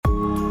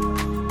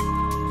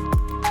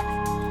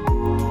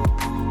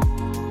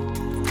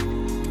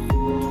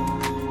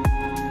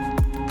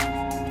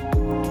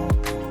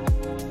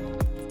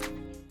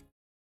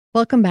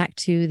Welcome back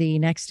to the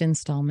next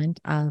installment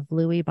of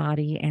Lewy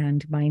Body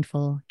and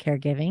Mindful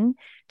Caregiving.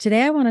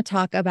 Today, I want to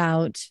talk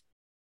about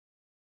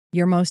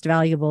your most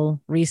valuable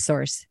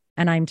resource.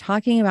 And I'm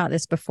talking about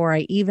this before I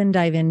even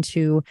dive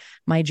into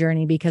my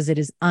journey because it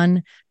is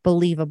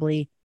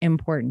unbelievably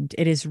important.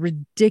 It is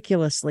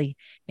ridiculously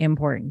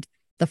important.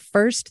 The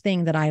first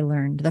thing that I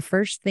learned, the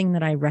first thing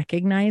that I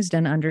recognized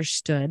and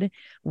understood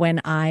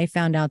when I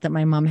found out that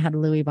my mom had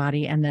Lewy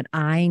body and that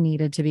I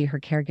needed to be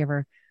her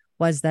caregiver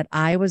was that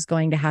I was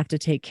going to have to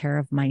take care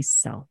of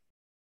myself.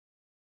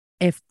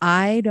 If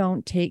I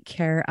don't take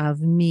care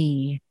of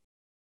me,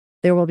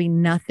 there will be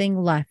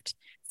nothing left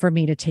for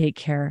me to take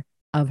care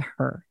of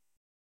her.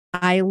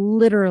 I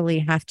literally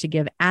have to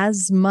give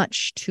as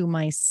much to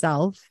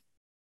myself,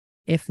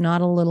 if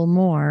not a little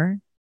more,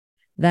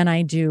 than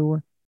I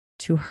do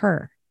to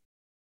her.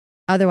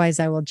 Otherwise,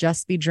 I will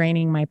just be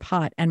draining my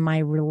pot, and my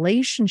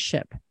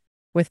relationship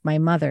with my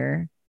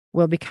mother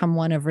will become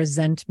one of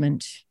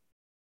resentment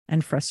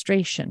and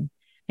frustration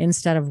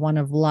instead of one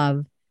of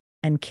love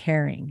and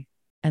caring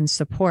and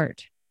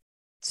support.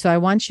 So I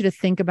want you to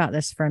think about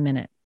this for a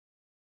minute.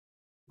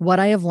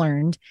 What I have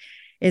learned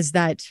is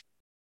that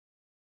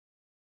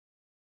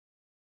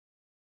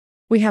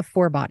we have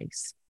 4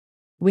 bodies.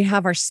 We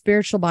have our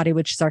spiritual body,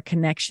 which is our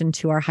connection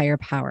to our higher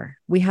power.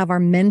 We have our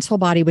mental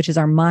body, which is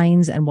our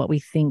minds and what we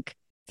think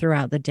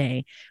throughout the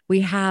day.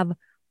 We have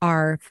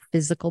our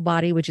physical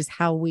body, which is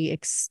how we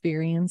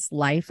experience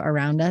life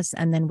around us.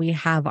 And then we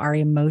have our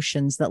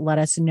emotions that let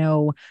us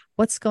know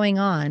what's going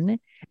on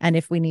and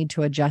if we need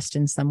to adjust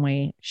in some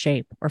way,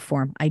 shape, or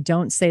form. I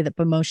don't say that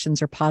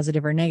emotions are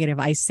positive or negative.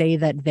 I say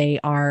that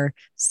they are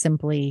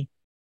simply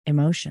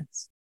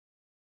emotions,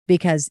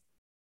 because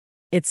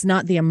it's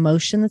not the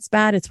emotion that's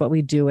bad, it's what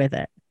we do with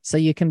it. So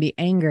you can be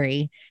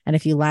angry, and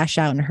if you lash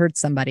out and hurt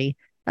somebody,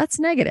 that's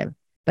negative.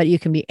 But you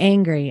can be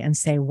angry and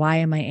say, why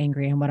am I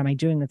angry and what am I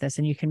doing with this?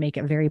 And you can make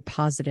it very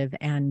positive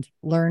and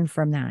learn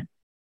from that.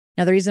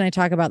 Now, the reason I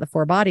talk about the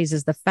 4 bodies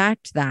is the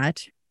fact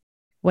that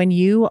when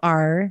you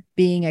are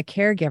being a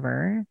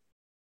caregiver,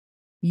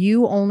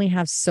 you only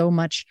have so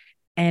much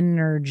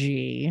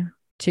energy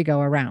to go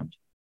around.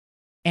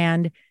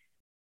 And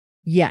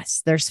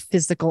yes, there's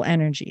physical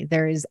energy,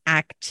 there is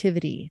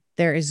activity,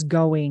 there is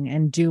going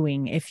and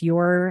doing. If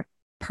your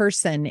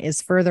person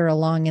is further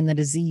along in the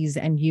disease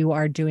and you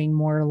are doing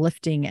more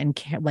lifting and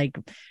like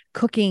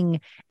cooking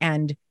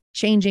and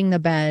changing the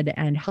bed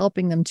and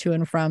helping them to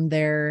and from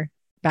their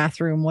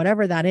bathroom,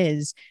 whatever that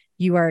is,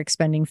 you are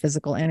expending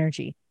physical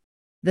energy.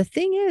 The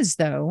thing is,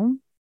 though,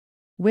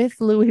 with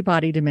Lewy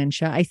body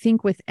dementia, I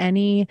think with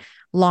any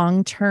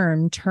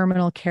long-term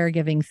terminal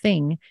caregiving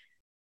thing,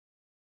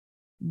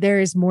 there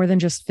is more than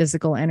just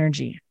physical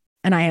energy.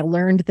 And I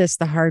learned this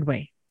the hard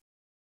way.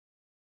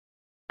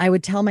 I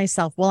would tell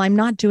myself, well, I'm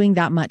not doing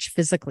that much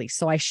physically,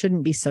 so I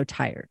shouldn't be so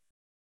tired.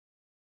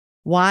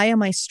 Why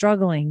am I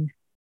struggling?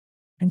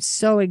 I'm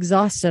so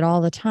exhausted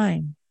all the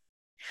time.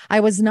 I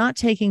was not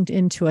taking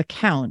into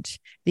account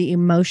the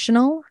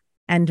emotional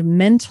and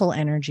mental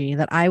energy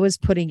that I was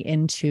putting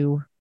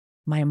into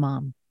my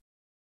mom.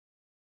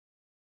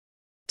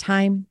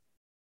 Time,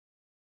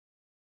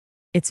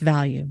 its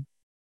value.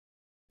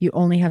 You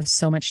only have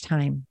so much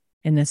time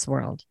in this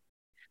world.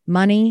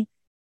 Money,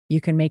 you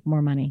can make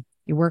more money.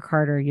 You work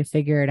harder, you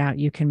figure it out,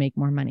 you can make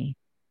more money.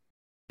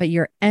 But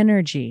your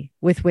energy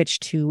with which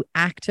to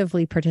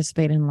actively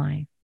participate in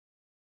life,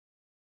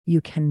 you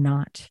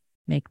cannot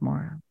make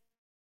more of.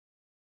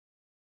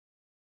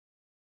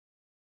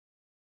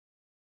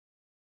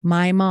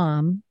 My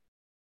mom,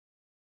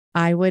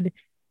 I would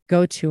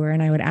go to her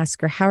and I would ask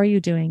her, how are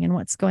you doing and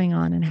what's going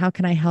on and how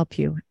can I help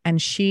you?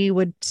 And she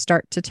would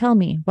start to tell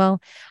me,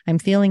 well, I'm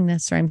feeling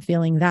this or I'm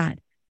feeling that.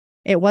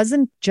 It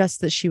wasn't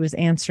just that she was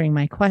answering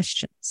my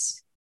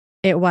questions.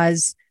 It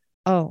was,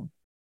 oh,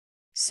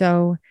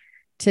 so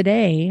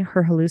today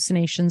her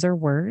hallucinations are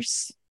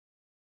worse.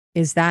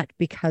 Is that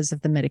because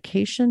of the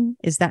medication?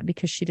 Is that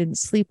because she didn't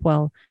sleep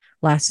well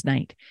last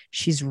night?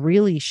 She's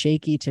really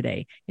shaky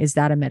today. Is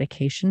that a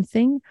medication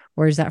thing?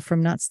 Or is that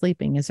from not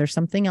sleeping? Is there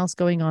something else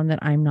going on that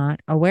I'm not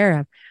aware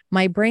of?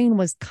 My brain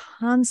was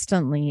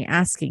constantly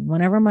asking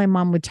whenever my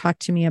mom would talk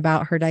to me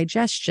about her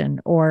digestion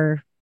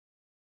or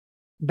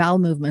bowel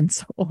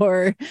movements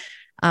or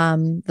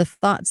the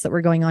thoughts that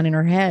were going on in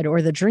her head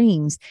or the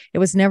dreams. It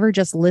was never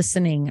just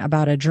listening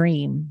about a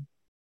dream.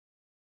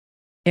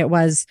 It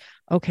was,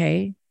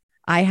 okay,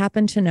 I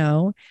happen to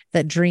know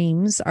that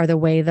dreams are the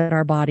way that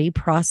our body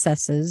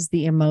processes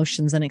the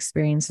emotions and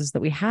experiences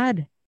that we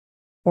had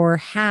or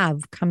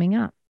have coming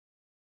up.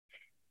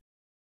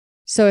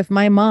 So if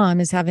my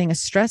mom is having a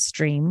stress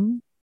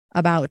dream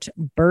about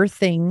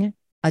birthing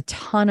a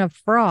ton of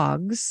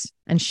frogs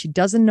and she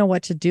doesn't know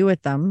what to do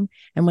with them,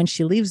 and when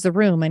she leaves the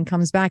room and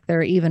comes back, there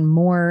are even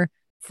more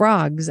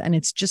frogs and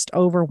it's just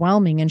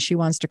overwhelming and she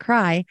wants to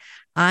cry,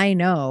 I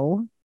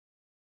know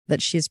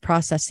that she's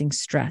processing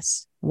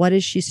stress. What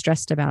is she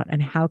stressed about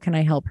and how can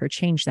I help her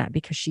change that?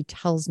 Because she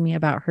tells me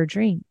about her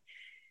dream.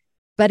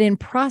 But in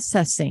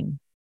processing,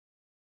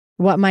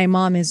 what my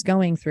mom is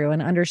going through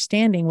and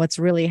understanding what's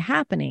really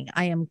happening.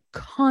 I am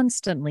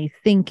constantly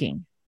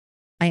thinking.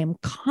 I am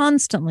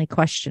constantly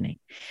questioning,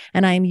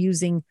 and I am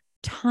using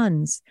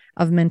tons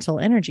of mental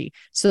energy.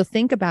 So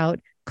think about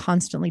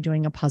constantly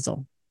doing a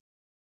puzzle.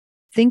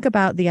 Think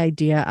about the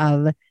idea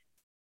of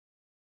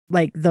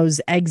like those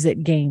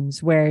exit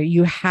games where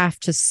you have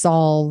to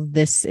solve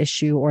this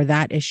issue or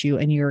that issue,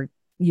 and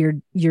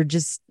you're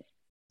just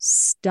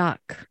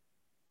stuck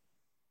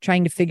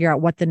trying to figure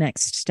out what the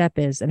next step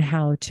is and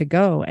how to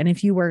go. And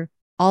if you were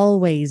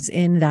always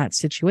in that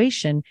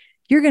situation,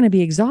 you're going to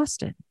be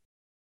exhausted.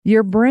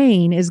 Your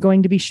brain is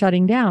going to be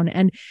shutting down.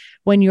 And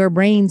when your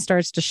brain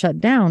starts to shut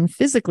down,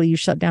 physically, you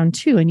shut down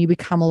too, and you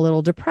become a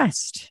little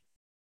depressed.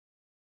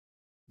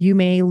 You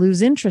may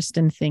lose interest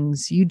in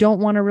things. You don't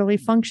want to really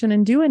function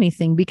and do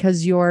anything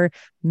because you're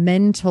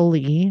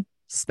mentally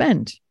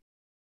spent.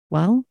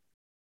 Well,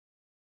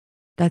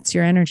 that's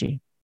your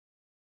energy.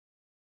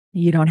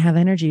 You don't have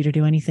energy to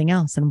do anything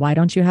else. And why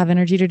don't you have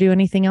energy to do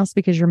anything else?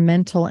 Because your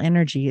mental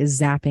energy is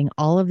zapping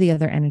all of the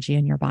other energy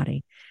in your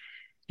body.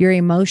 Your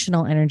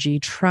emotional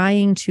energy,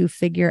 trying to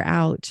figure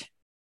out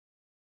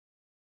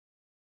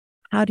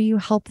how do you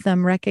help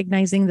them,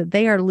 recognizing that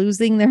they are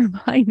losing their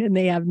mind and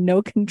they have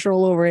no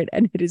control over it.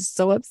 And it is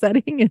so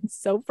upsetting and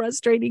so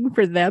frustrating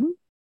for them.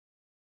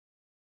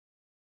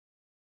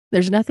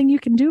 There's nothing you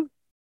can do.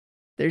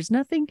 There's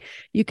nothing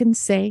you can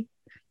say.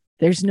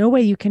 There's no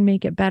way you can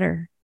make it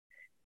better.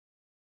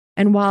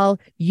 And while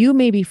you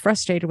may be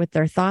frustrated with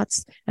their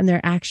thoughts and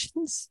their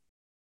actions,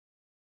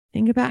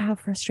 think about how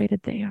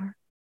frustrated they are.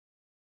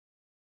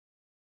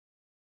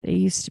 They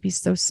used to be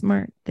so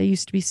smart. They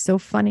used to be so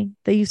funny.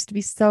 They used to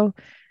be so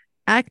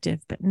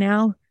active. But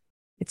now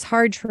it's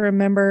hard to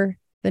remember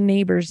the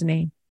neighbor's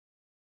name.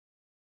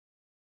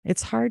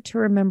 It's hard to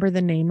remember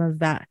the name of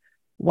that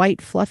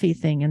white fluffy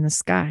thing in the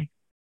sky.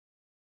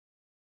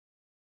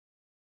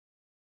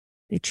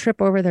 They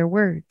trip over their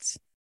words.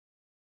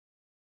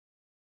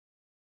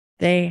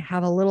 They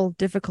have a little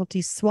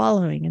difficulty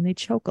swallowing and they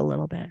choke a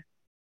little bit.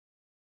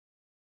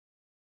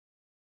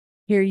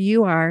 Here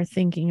you are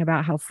thinking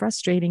about how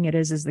frustrating it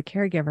is as the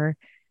caregiver,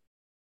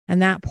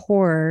 and that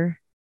poor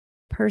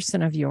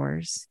person of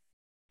yours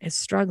is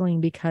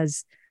struggling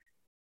because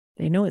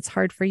they know it's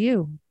hard for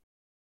you,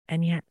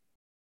 and yet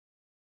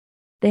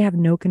they have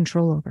no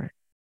control over it.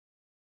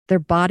 Their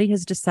body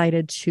has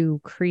decided to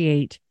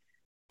create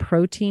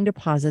protein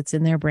deposits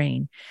in their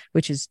brain,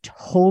 which is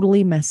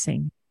totally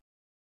messing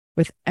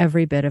with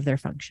every bit of their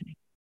functioning.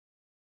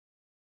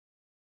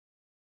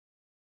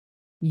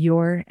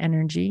 Your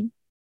energy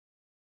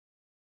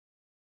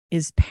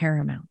is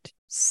paramount.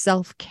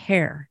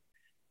 Self-care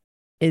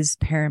is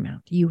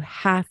paramount. You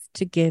have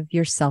to give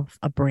yourself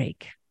a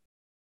break.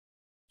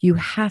 You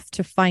have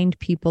to find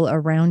people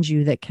around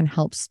you that can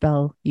help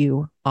spell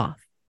you off.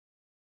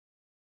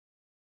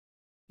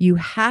 You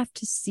have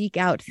to seek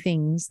out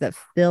things that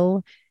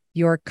fill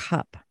your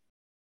cup.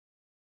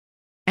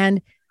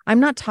 And I'm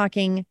not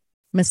talking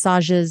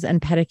massages and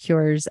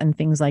pedicures and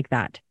things like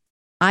that.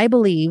 I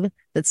believe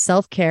that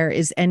self-care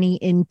is any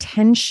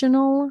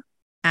intentional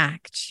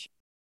act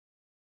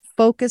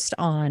focused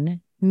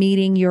on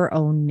meeting your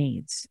own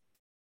needs.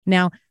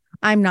 Now,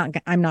 I'm not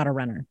a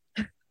runner.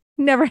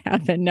 Never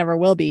have been, never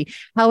will be.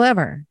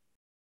 However,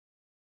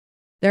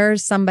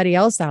 there's somebody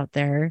else out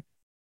there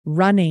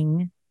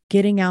running,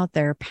 getting out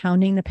there,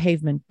 pounding the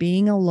pavement,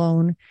 being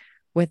alone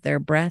with their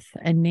breath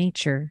and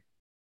nature.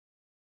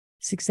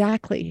 It's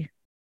exactly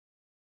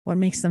what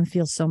makes them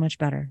feel so much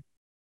better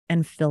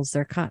and fills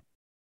their cup.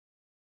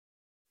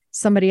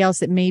 Somebody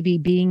else, it may be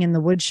being in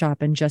the wood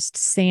shop and just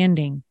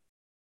sanding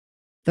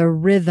the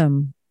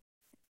rhythm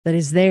that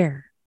is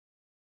there,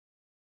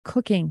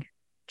 cooking,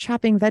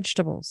 chopping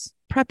vegetables,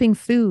 prepping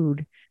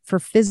food for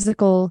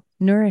physical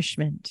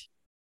nourishment,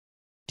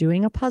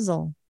 doing a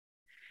puzzle.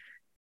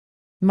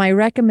 My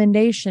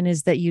recommendation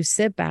is that you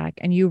sit back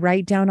and you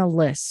write down a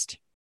list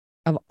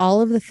of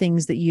all of the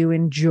things that you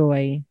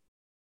enjoy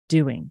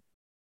doing.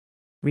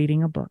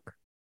 Reading a book,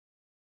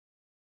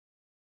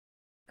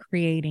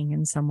 creating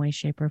in some way,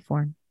 shape, or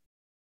form,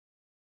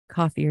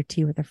 coffee or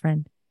tea with a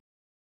friend.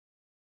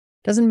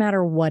 Doesn't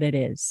matter what it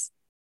is.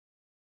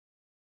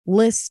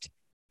 List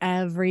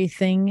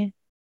everything,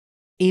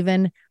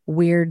 even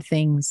weird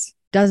things.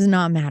 Does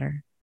not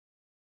matter.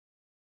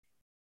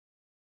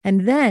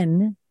 And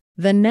then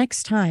the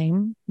next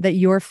time that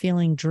you're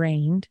feeling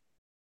drained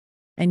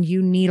and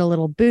you need a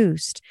little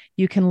boost,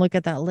 you can look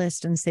at that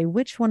list and say,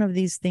 which one of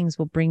these things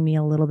will bring me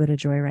a little bit of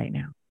joy right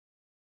now?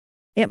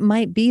 It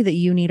might be that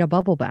you need a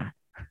bubble bath.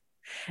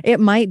 It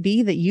might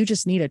be that you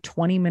just need a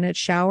 20-minute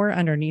shower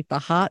underneath the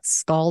hot,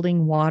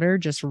 scalding water,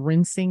 just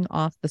rinsing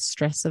off the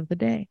stress of the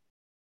day.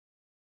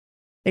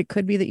 It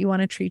could be that you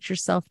want to treat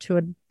yourself to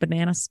a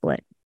banana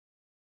split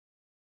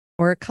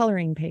or a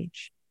coloring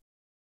page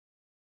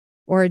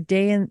or a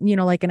day in,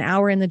 like an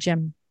hour in the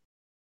gym.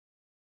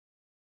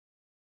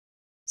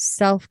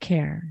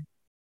 Self-care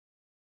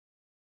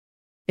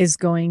is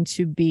going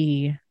to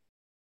be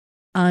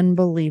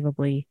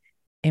unbelievably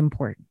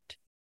important.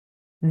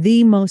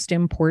 The most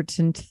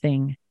important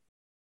thing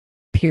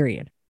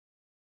period.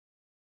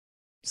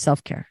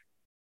 Self-care.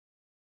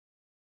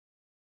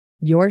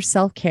 Your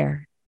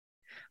self-care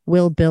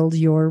will build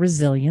your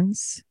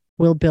resilience,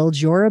 will build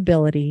your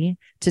ability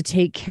to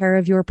take care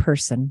of your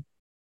person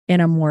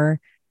in a more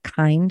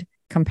kind,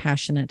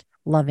 compassionate,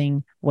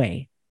 loving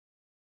way.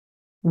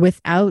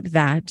 Without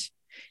that,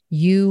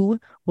 you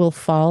will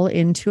fall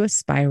into a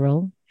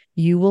spiral,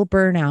 you will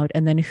burn out,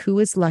 and then who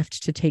is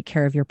left to take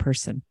care of your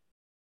person?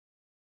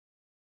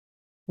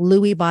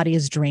 Lewy body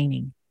is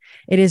draining.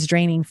 It is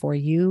draining for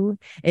you.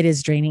 It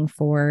is draining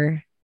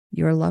for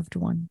your loved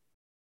one.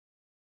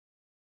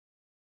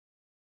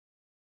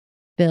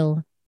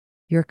 Fill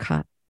your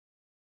cup.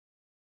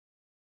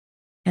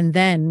 And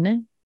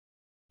then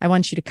I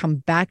want you to come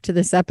back to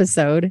this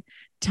episode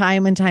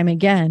time and time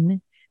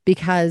again,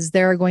 because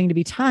there are going to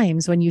be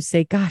times when you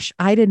say, gosh,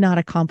 I did not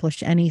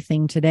accomplish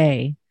anything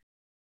today.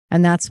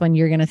 And that's when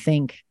you're going to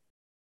think,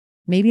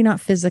 maybe not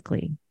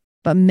physically,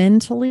 but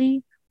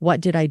mentally,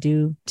 what did I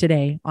do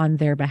today on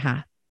their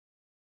behalf?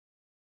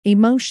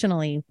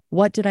 Emotionally,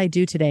 what did I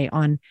do today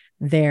on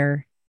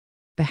their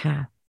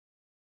behalf?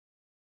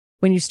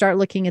 When you start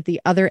looking at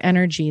the other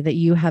energy that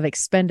you have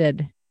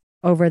expended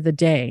over the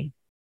day,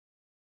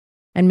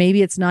 and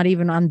maybe it's not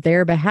even on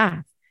their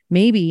behalf.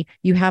 Maybe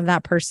you have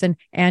that person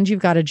and you've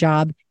got a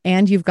job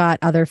and you've got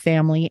other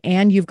family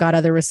and you've got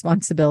other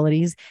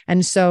responsibilities.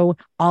 And so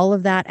all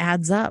of that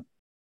adds up.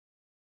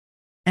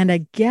 And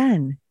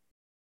again,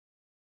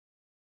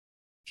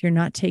 if you're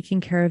not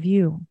taking care of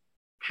you,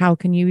 how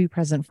can you be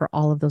present for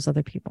all of those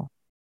other people?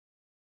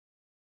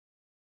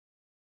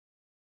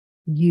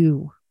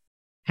 You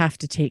have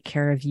to take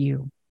care of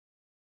you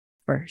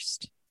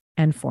first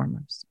and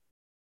foremost.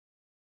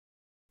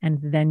 And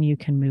then you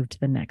can move to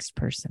the next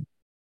person.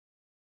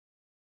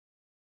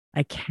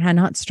 I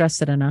cannot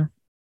stress it enough.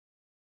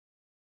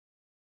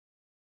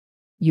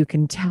 You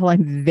can tell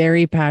I'm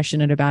very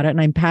passionate about it.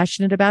 And I'm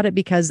passionate about it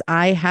because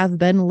I have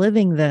been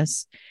living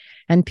this.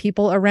 And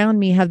people around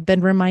me have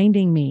been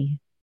reminding me,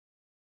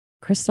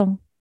 Crystal,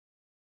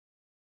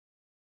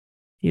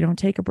 you don't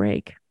take a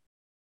break.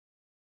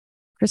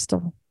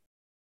 Crystal,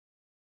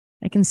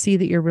 I can see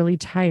that you're really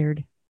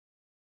tired.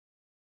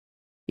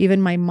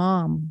 Even my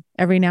mom,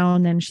 every now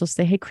and then she'll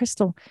say, hey,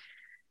 Crystal,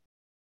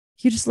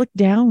 you just look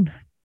down.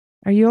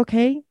 Are you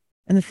okay?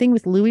 And the thing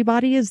with Lewy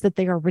body is that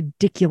they are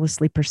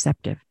ridiculously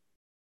perceptive.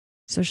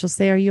 So she'll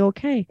say, are you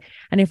okay?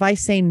 And if I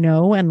say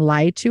no and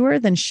lie to her,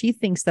 then she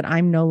thinks that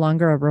I'm no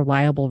longer a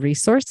reliable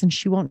resource and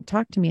she won't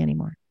talk to me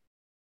anymore.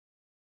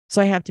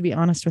 So I have to be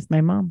honest with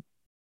my mom.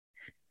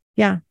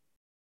 Yeah,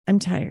 I'm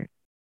tired.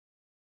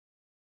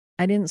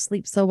 I didn't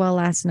sleep so well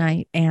last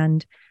night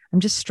and I'm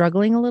just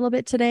struggling a little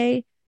bit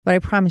today, but I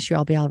promise you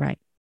I'll be all right.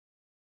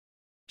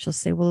 She'll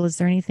say, well, is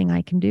there anything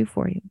I can do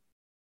for you?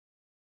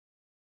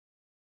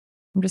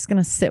 I'm just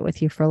going to sit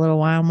with you for a little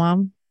while,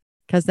 Mom,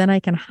 because then I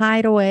can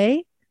hide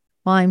away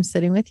while I'm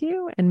sitting with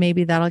you, and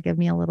maybe that'll give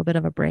me a little bit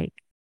of a break.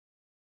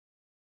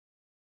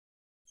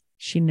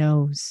 She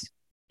knows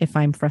if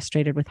I'm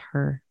frustrated with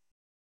her.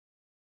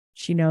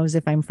 She knows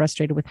if I'm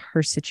frustrated with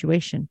her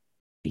situation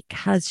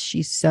because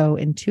she's so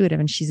intuitive,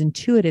 and she's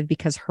intuitive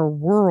because her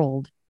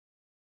world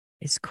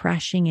is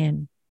crashing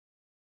in.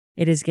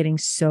 It is getting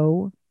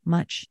so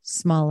much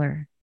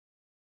smaller.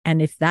 And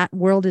if that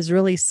world is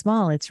really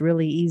small, it's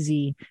really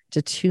easy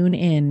to tune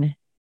in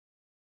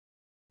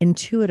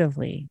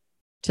intuitively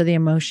to the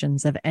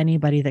emotions of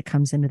anybody that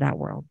comes into that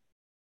world.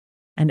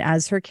 And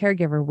as her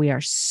caregiver, we are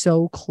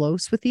so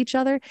close with each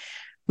other.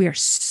 We are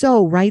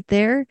so right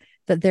there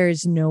that there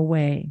is no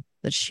way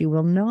that she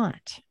will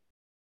not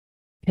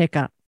pick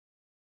up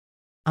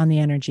on the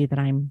energy that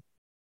I'm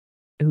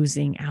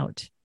oozing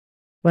out,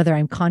 whether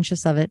I'm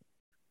conscious of it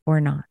or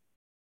not.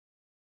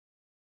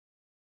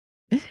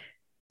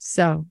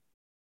 So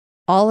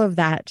all of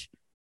that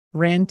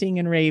ranting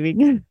and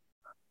raving,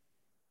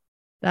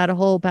 that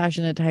whole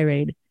passionate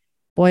tirade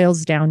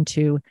boils down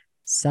to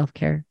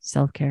self-care,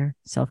 self-care,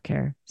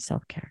 self-care,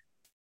 self-care.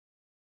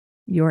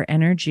 Your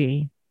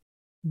energy,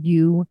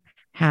 you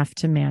have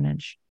to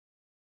manage.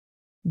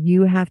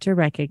 You have to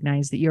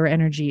recognize that your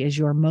energy is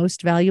your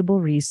most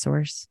valuable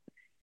resource.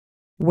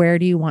 Where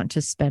do you want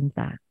to spend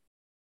that?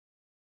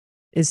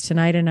 Is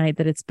tonight a night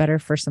that it's better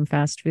for some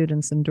fast food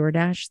and some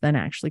DoorDash than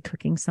actually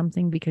cooking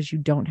something because you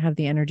don't have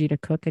the energy to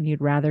cook and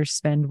you'd rather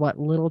spend what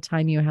little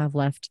time you have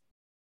left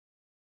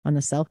on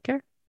the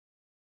self-care?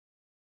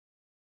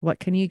 What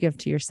can you give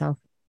to yourself?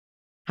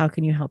 How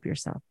can you help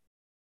yourself?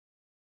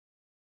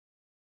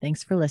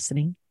 Thanks for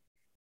listening.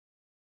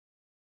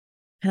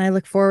 And I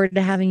look forward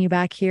to having you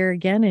back here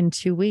again in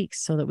 2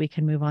 weeks so that we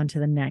can move on to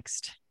the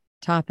next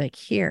topic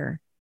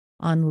here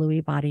on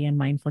Lewy body and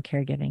mindful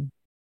caregiving.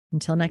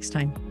 Until next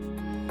time,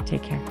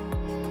 take care.